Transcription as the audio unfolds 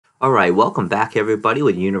Alright, welcome back everybody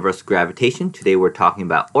with universal gravitation. Today we're talking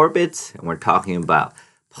about orbits and we're talking about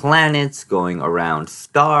planets going around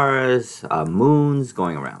stars, moons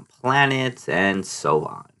going around planets, and so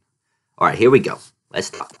on. Alright, here we go.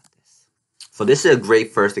 Let's talk about this. So this is a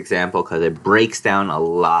great first example because it breaks down a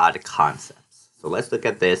lot of concepts. So let's look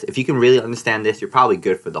at this. If you can really understand this, you're probably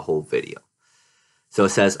good for the whole video. So it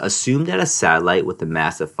says, assume that a satellite with a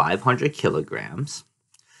mass of 500 kilograms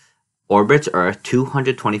orbits Earth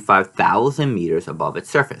 225,000 meters above its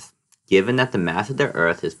surface. Given that the mass of the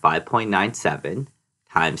Earth is 5.97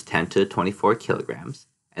 times 10 to the 24 kilograms,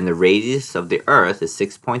 and the radius of the Earth is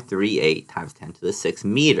 6.38 times 10 to the 6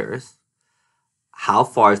 meters, how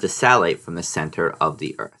far is the satellite from the center of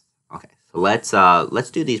the Earth? Okay, so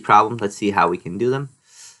let's do these problems. Let's see how we can do them.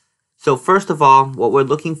 So first of all, what we're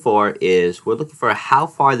looking for how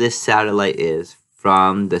far this satellite is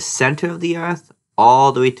from the center of the Earth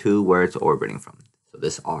all the way to where it's orbiting from. So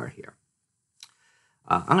this R here.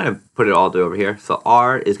 I'm going to put it all the way over here. So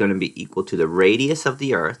R is going to be equal to the radius of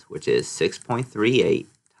the Earth, which is 6.38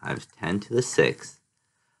 times 10 to the 6,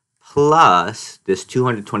 plus this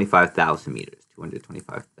 225,000 meters.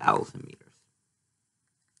 225,000 meters.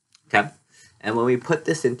 Okay? And when we put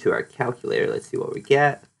this into our calculator, let's see what we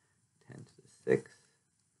get. 10 to the 6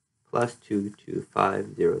 plus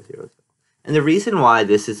 225,000. And the reason why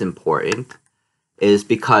this is important is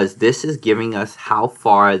because this is giving us how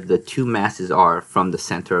far the two masses are from the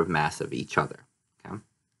center of mass of each other. Okay?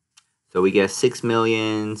 So we get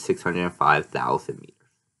 6,605,000 meters.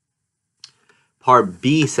 Part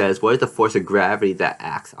B says, what is the force of gravity that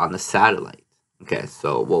acts on the satellite? Okay,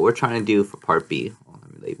 so what we're trying to do for part B,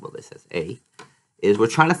 let me label this as A, is we're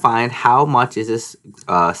trying to find how much is this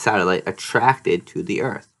satellite attracted to the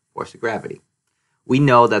Earth, force of gravity. We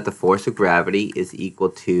know that the force of gravity is equal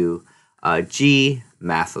to G,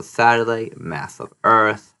 mass of satellite, mass of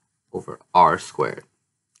Earth, over R squared.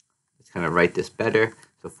 Let's kind of write this better.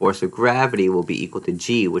 So force of gravity will be equal to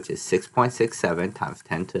G, which is 6.67 times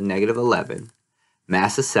 10 to the negative 11.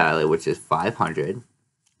 Mass of satellite, which is 500.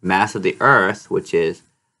 Mass of the Earth, which is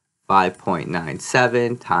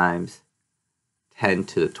 5.97 times 10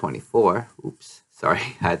 to the 24. Oops, sorry,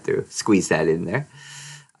 I had to squeeze that in there.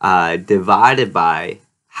 Divided by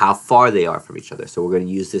how far they are from each other. So we're going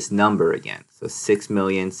to use this number again. So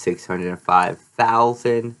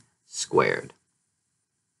 6,605,000 squared.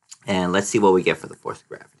 And let's see what we get for the force of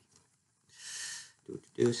gravity.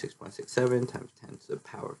 6.67 times 10 to the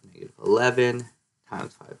power of negative 11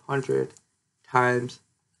 times 500 times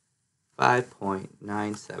 5.97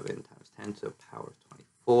 times 10 to the power of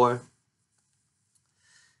 24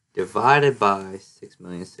 divided by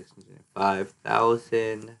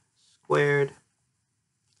 6,605,000 squared.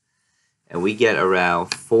 And we get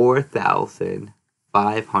around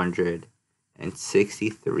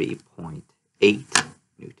 4,563.8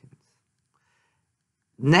 newtons.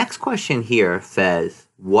 Next question here says,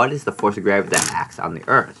 what is the force of gravity that acts on the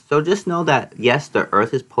Earth? So just know that, yes, the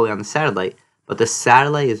Earth is pulling on the satellite, but the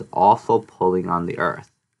satellite is also pulling on the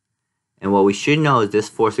Earth. And what we should know is this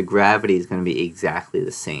force of gravity is going to be exactly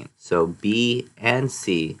the same. So B and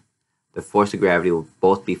C, the force of gravity will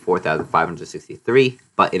both be 4,563,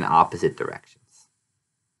 but in opposite directions.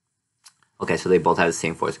 Okay, so they both have the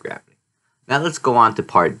same force of gravity. Now let's go on to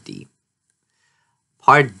part D.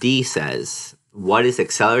 Part D says, what is the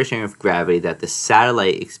acceleration of gravity that the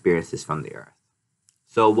satellite experiences from the Earth?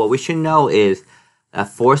 So what we should know is that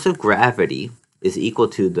force of gravity is equal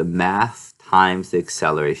to the mass times the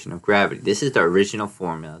acceleration of gravity. This is the original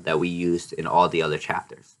formula that we used in all the other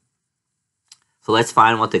chapters. So let's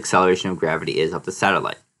find what the acceleration of gravity is of the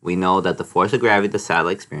satellite. We know that the force of gravity the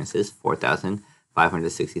satellite experiences is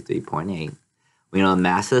 4,563.8. We know the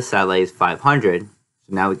mass of the satellite is 500, so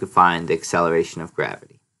now we can find the acceleration of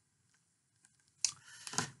gravity.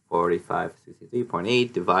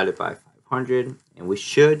 4,563.8 divided by 500, and we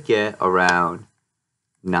should get around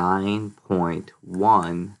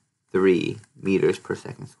 9.13 meters per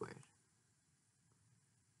second squared.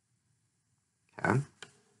 Okay.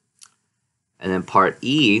 And then part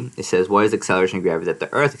E, it says, what is the acceleration of gravity that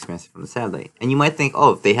the Earth experiences from the satellite? And you might think,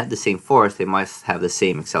 oh, if they had the same force, they must have the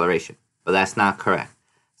same acceleration. But that's not correct.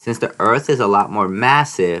 Since the Earth is a lot more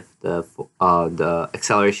massive, the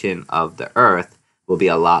acceleration of the Earth will be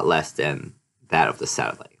a lot less than that of the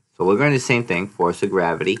satellite. So we're going to do the same thing. Force of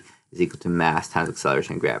gravity is equal to mass times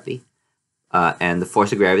acceleration of gravity. And the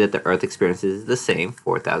force of gravity that the Earth experiences is the same,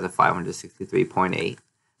 4,563.8.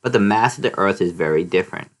 But the mass of the Earth is very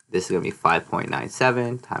different. This is going to be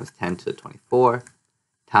 5.97 times 10 to the 24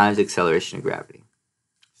 times acceleration of gravity.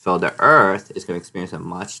 So the Earth is going to experience a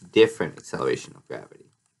much different acceleration of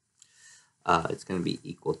gravity. it's going to be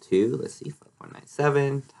equal to, let's see,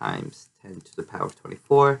 5.97 times 10 to the power of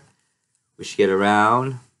 24. We should get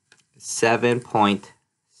around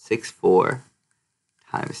 7.64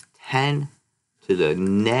 times 10 to the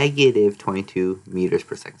negative 22 meters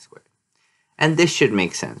per second squared. And this should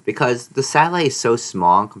make sense because the satellite is so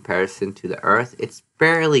small in comparison to the Earth, it's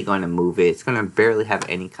barely going to move it. It's going to barely have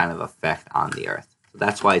any kind of effect on the Earth. So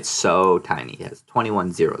that's why it's so tiny. It has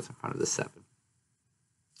 21 zeros in front of the 7.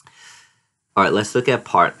 All right, let's look at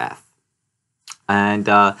part F. And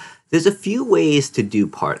there's a few ways to do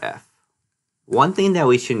part F. One thing that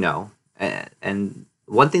we should know, is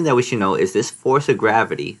this force of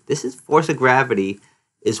gravity. Force of gravity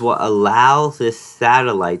is what allows this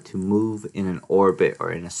satellite to move in an orbit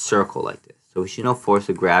or in a circle like this. So we should know force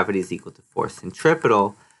of gravity is equal to force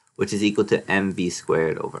centripetal, which is equal to mv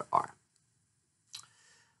squared over r.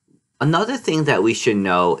 Another thing that we should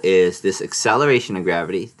know is this acceleration of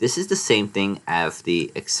gravity. This is the same thing as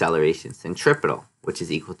the acceleration centripetal, which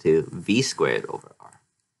is equal to v squared over r.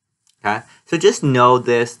 Okay, so just know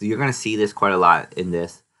this. You're going to see this quite a lot in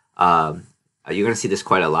this. In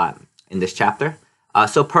this chapter.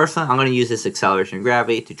 So personally, I'm going to use this acceleration of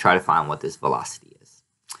gravity to try to find what this velocity is.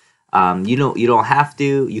 You don't have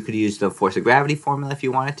to. You could use the force of gravity formula if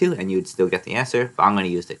you wanted to, and you'd still get the answer. But I'm going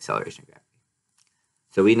to use the acceleration of gravity.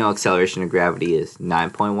 So we know acceleration of gravity is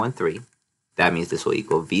 9.13. That means this will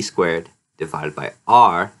equal v squared divided by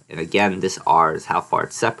r. And again, this r is how far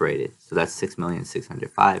it's separated. So that's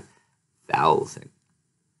 6,605,000. And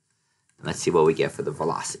let's see what we get for the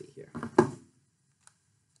velocity here.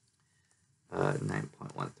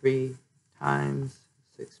 9.13 times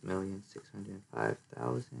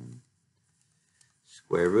 6,605,000.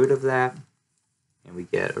 Square root of that. And we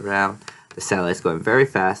get around, the satellite's going very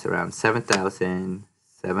fast, around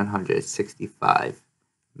 7,765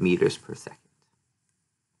 meters per second.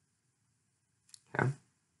 Okay.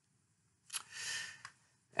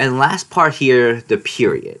 And last part here, the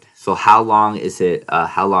period. So how long is it?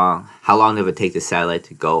 How long did it take the satellite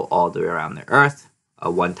to go all the way around the Earth?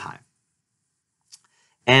 One time.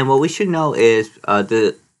 And what we should know is how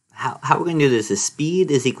we're going to do this is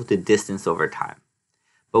speed is equal to distance over time.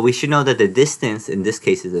 But we should know that the distance in this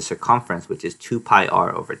case is the circumference, which is 2 pi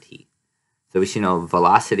r over t. So we should know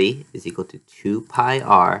velocity is equal to 2 pi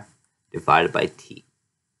r divided by t.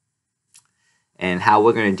 And how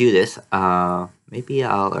we're going to do this, maybe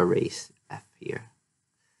I'll erase f here.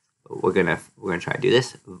 But we're gonna try to do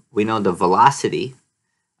this. We know the velocity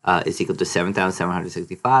is equal to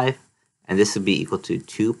 7,765, and this would be equal to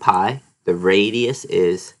 2 pi. The radius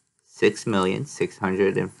is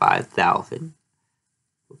 6,605,000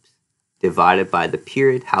 divided by the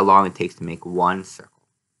period, how long it takes to make one circle.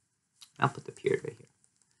 I'll put the period right here.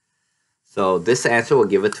 So this answer will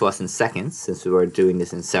give it to us in seconds, since we were doing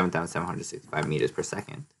this in 7,765 meters per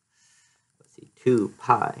second. Let's see, 2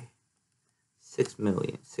 pi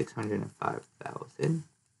 6,605,000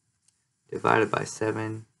 divided by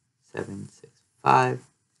 7,765.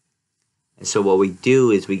 And so what we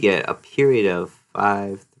do is we get a period of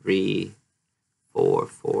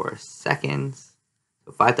 5,344 seconds.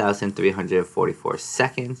 So 5,344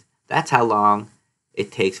 seconds. That's how long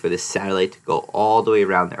it takes for this satellite to go all the way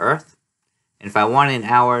around the Earth. And if I want it in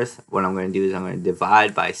hours, what I'm going to do is I'm going to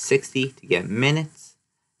divide by 60 to get minutes.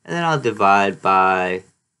 And then I'll divide by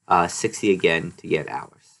 60 again to get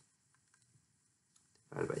hours.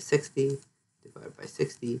 Divided by 60, divided by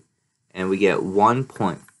 60. And we get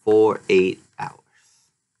 1.48 hours.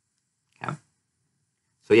 Okay.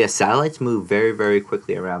 So yeah, satellites move very, very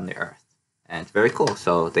quickly around the Earth. And it's very cool.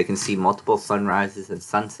 So they can see multiple sunrises and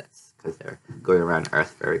sunsets because they're going around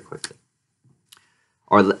Earth very quickly.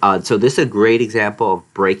 So this is a great example of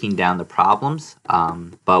breaking down the problems.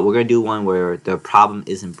 But we're going to do one where the problem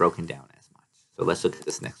isn't broken down as much. So let's look at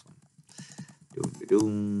this next one.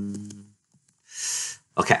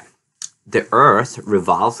 Okay. The Earth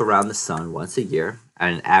revolves around the sun once a year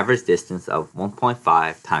at an average distance of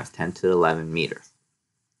 1.5 times 10 to the 11 meters.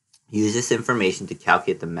 Use this information to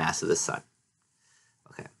calculate the mass of the sun.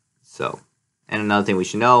 Okay, so, and another thing we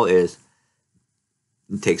should know is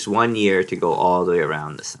it takes 1 year to go all the way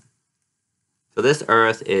around the sun. So this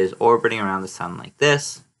Earth is orbiting around the sun like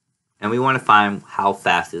this, and we want to find how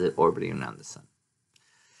fast is it orbiting around the sun.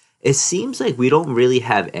 It seems like we don't really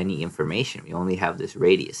have any information. We only have this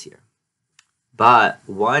radius here. But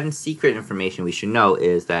one secret information we should know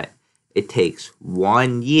is that it takes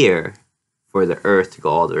 1 year for the Earth to go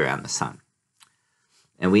all the way around the sun.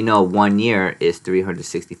 And we know 1 year is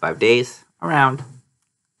 365 days around,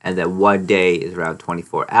 and that 1 day is around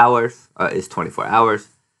 24 hours,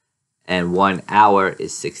 and 1 hour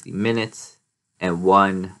is 60 minutes, and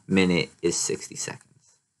 1 minute is 60 seconds.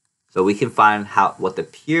 So we can find what the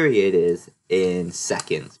period is in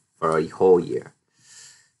seconds for a whole year.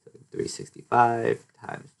 So 365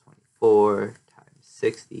 times 24 times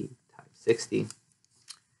 60 times 60.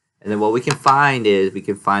 And then what we can find is, we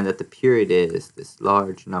can find that the period is this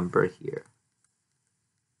large number here.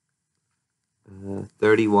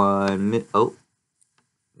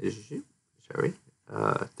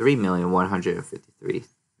 3,153.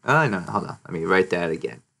 Oh, no, hold on. Let me write that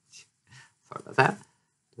again. Sorry about that.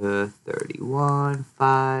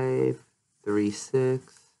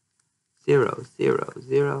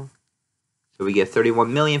 31,536,000. So we get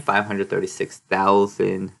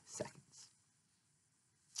 31,536,000 seconds.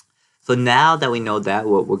 So now that we know that,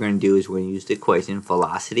 what we're going to do is we're going to use the equation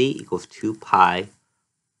velocity equals 2 pi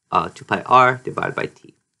r divided by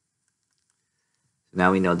t. So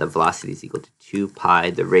now we know that velocity is equal to 2 pi.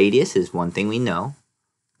 The radius is one thing we know,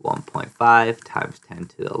 1.5 times 10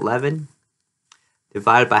 to the 11,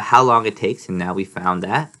 divided by how long it takes, and now we found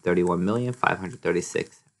that,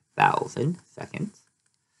 31,536,000 seconds.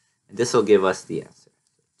 And this will give us the answer.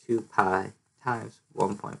 2 pi times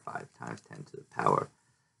 1.5 times 10 to the power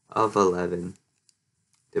of 11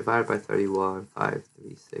 divided by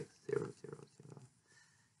 31,536,000.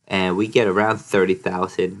 And we get around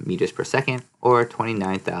 30,000 meters per second, or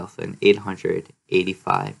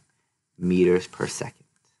 29,885 meters per second.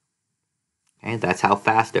 Okay, that's how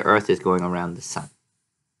fast the Earth is going around the sun.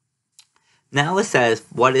 Now it says,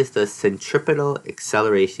 what is the centripetal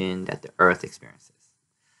acceleration that the Earth experiences?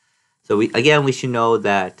 So we should know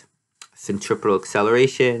that centripetal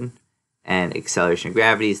acceleration and acceleration of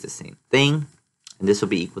gravity is the same thing. And this will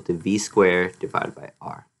be equal to v squared divided by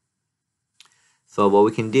r. So what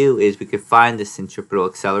we can do is we can find the centripetal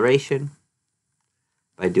acceleration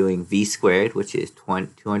by doing v squared, which is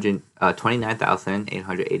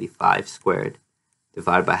 29,885 squared,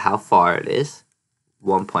 divided by how far it is,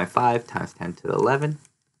 1.5 times 10 to the 11.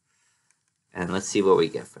 And let's see what we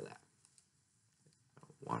get for that.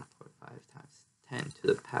 1.5 times 10 to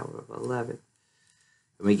the power of 11.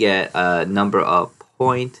 And we get a number of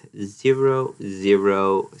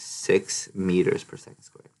 0.006 meters per second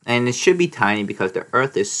squared. And it should be tiny because the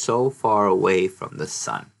Earth is so far away from the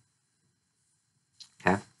sun.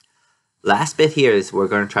 Okay. Last bit here is we're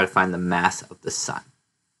going to try to find the mass of the sun.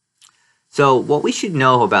 So what we should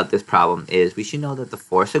know about this problem is we should know that the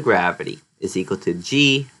force of gravity is equal to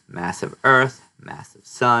g, mass of Earth, mass of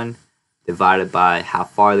sun, divided by how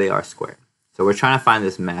far they are squared. So we're trying to find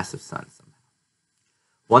this mass of sun somehow.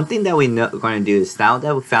 One thing that we're going to do is, now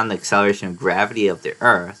that we found the acceleration of gravity of the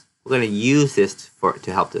Earth, we're going to use this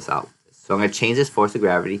to help this out. So I'm going to change this force of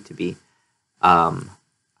gravity to be, how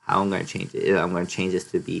I'm going to change it? I'm going to change this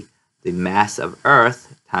to be the mass of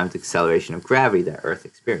Earth times the acceleration of gravity that Earth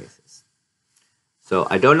experiences. So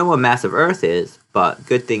I don't know what mass of Earth is, but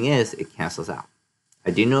good thing is it cancels out.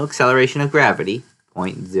 I do know acceleration of gravity,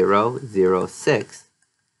 0.006,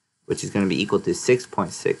 which is going to be equal to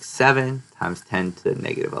 6.67 times 10 to the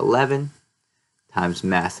negative 11 times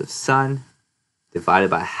mass of sun divided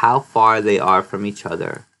by how far they are from each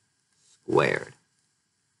other squared.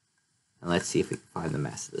 And let's see if we can find the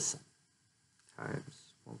mass of the sun.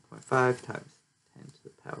 Times 1.5 times 10 to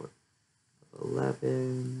the power of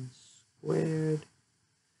 11 squared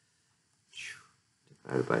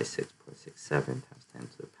divided by 6.67 times 10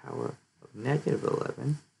 to the power of negative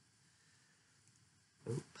 11.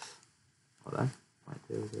 Oops. Hold on.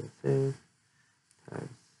 0.006 times. I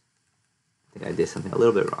think I did something a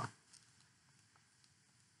little bit wrong.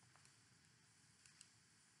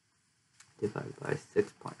 Divided by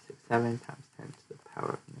 6.67 times 10 to the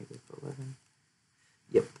power of negative 11.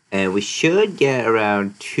 Yep. And we should get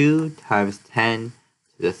around 2 times 10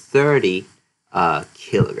 to the 30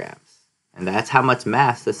 kilograms. And that's how much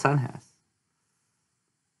mass the sun has.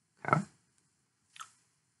 Okay.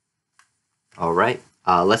 All right.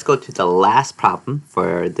 Let's go to the last problem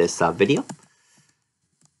for this video.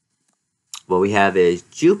 What we have is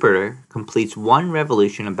Jupiter completes one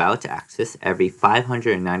revolution about its axis every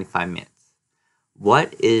 595 minutes.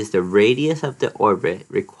 What is the radius of the orbit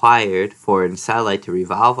required for a satellite to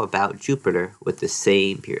revolve about Jupiter with the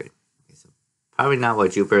same period? Okay, so probably not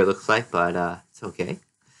what Jupiter looks like, but it's okay.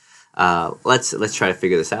 Let's try to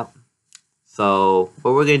figure this out. So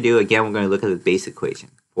what we're going to do, again, we're going to look at the basic equation.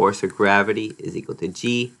 Force of gravity is equal to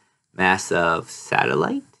g, mass of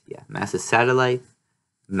satellite, mass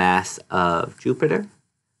of Jupiter,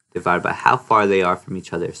 divided by how far they are from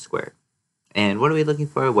each other squared. And what are we looking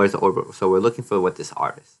for? Where's the orbit? So we're looking for what this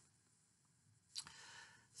r is.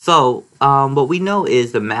 So what we know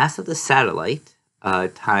is the mass of the satellite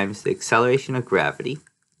times the acceleration of gravity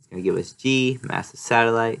is going to give us G, mass of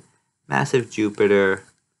satellite, mass of Jupiter,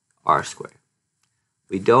 R squared.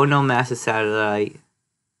 We don't know mass of satellite.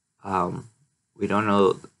 We don't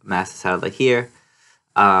know mass of satellite here.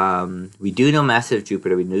 We do know mass of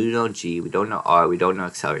Jupiter. We do know G. We don't know R. We don't know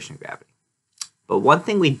acceleration of gravity. But one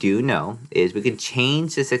thing we do know is we can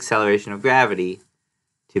change this acceleration of gravity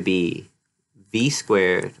to be V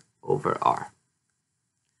squared over R.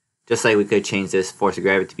 Just like we could change this force of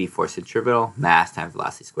gravity to be force centripetal, mass times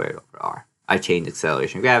velocity squared over R. I changed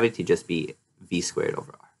acceleration of gravity to just be V squared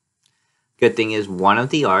over R. Good thing is one of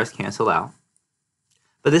the R's cancel out.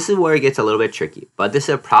 But this is where it gets a little bit tricky. But this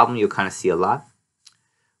is a problem you'll kind of see a lot.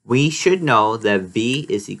 We should know that V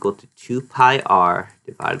is equal to 2 pi R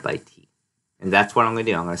divided by T. And that's what I'm going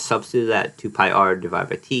to do. I'm going to substitute that 2 pi R divided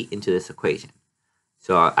by T into this equation.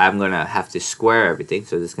 So I'm going to have to square everything.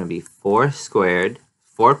 So this is going to be 4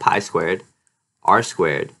 pi squared, R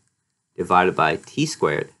squared, divided by T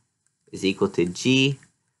squared is equal to G,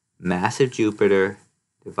 mass of Jupiter,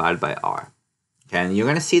 divided by R. Okay, and you're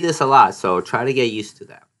going to see this a lot, so try to get used to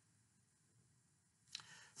that.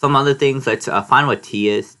 Some other things, let's find what T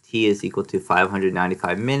is. T is equal to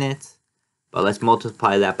 595 minutes, but let's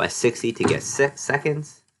multiply that by 60 to get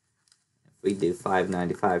seconds. If we do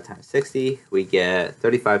 595 times 60, we get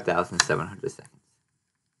 35,700 seconds.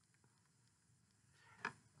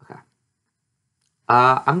 Okay.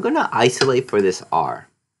 I'm going to isolate for this R.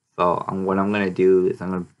 So what I'm going to do is I'm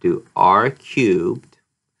going to do R cubed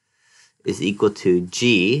is equal to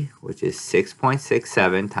G, which is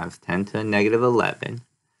 6.67 times 10 to the negative 11,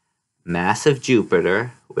 mass of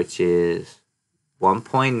Jupiter, which is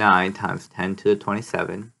 1.9 times 10 to the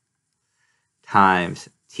 27, times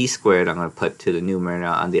T squared, I'm going to put to the numerator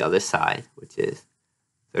on the other side, which is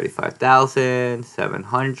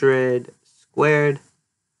 35,700 squared,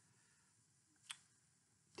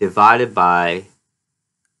 divided by, I'm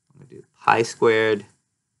going to do pi squared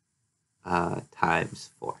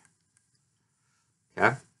times 4.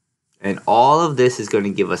 Okay, and all of this is going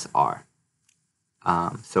to give us R.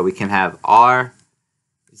 So we can have R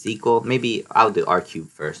is equal, maybe I'll do R cubed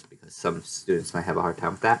first because some students might have a hard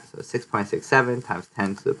time with that. So 6.67 times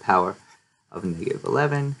 10 to the power of negative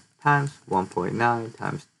 11 times 1.9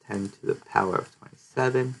 times 10 to the power of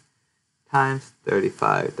 27 times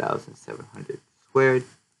 35,700 squared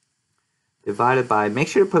divided by, make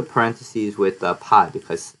sure to put parentheses with pi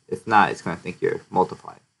because if not, it's going to think you're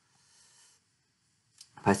multiplying.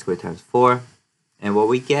 Pi squared times 4, and what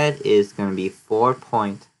we get is going to be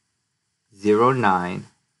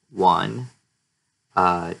 4.091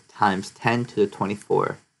 times 10 to the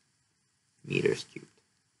 24 meters cubed.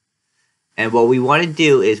 And what we want to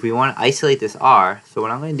do is we want to isolate this R. So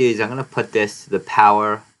what I'm going to do is I'm going to put this to the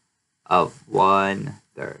power of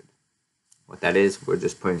 1/3. What that is, we're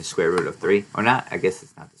just putting the square root of 3. Or not, I guess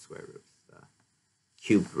it's not the square root, it's the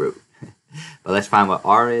cubed root. But let's find what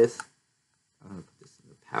R is. I'm going to put this in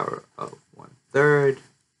the power of 1/3.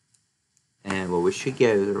 And what we should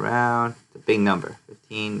get is around the big number,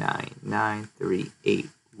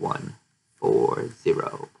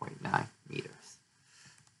 15,993,814.0.9 meters.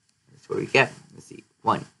 That's what we get. Let's see.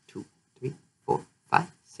 1, 2, 3, 4,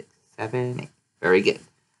 5, 6, 7, 8. Very good.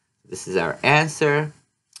 This is our answer.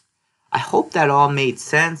 I hope that all made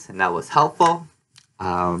sense and that was helpful.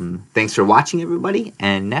 Thanks for watching, everybody.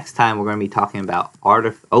 And next time we're going to be talking about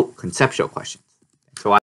conceptual questions.